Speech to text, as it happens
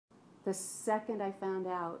the second I found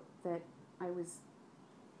out that I was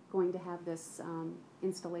going to have this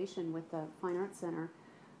installation with the Fine Arts Center,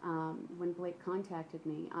 when Blake contacted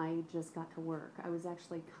me, I just got to work. I was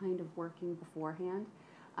actually kind of working beforehand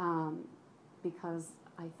because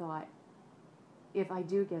I thought, if I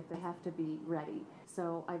do get there, I have to be ready.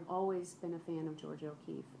 So I've always been a fan of Georgia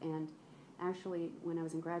O'Keeffe, and actually when I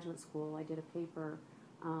was in graduate school, I did a paper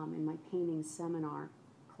in my painting seminar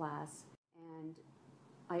class, and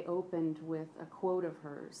I opened with a quote of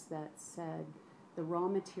hers that said, "The raw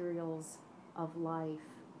materials of life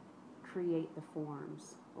create the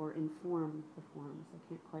forms, or inform the forms." I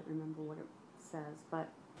can't quite remember what it says,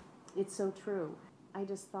 but it's so true. I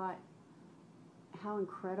just thought how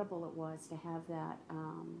incredible it was to have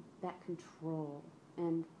that control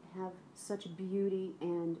and have such beauty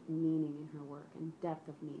and meaning in her work and depth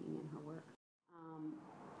of meaning in her work.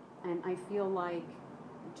 And I feel like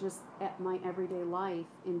just my everyday life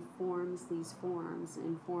informs these forms,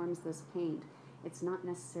 informs this paint. It's not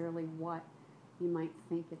necessarily what you might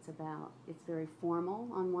think it's about. It's very formal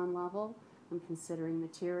on one level. I'm considering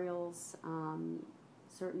materials,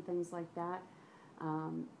 certain things like that.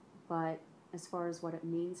 But as far as what it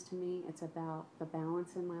means to me, it's about the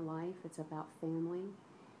balance in my life. It's about family.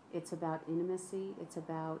 It's about intimacy. It's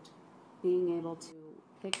about being able to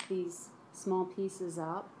pick these small pieces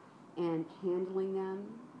up and handling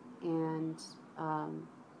them and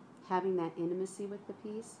having that intimacy with the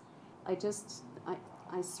piece.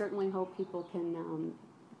 I certainly hope people can,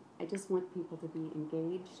 I just want people to be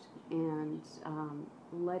engaged and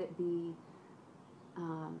let it be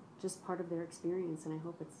just part of their experience, and I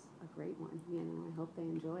hope it's a great one. I hope they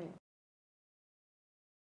enjoy it.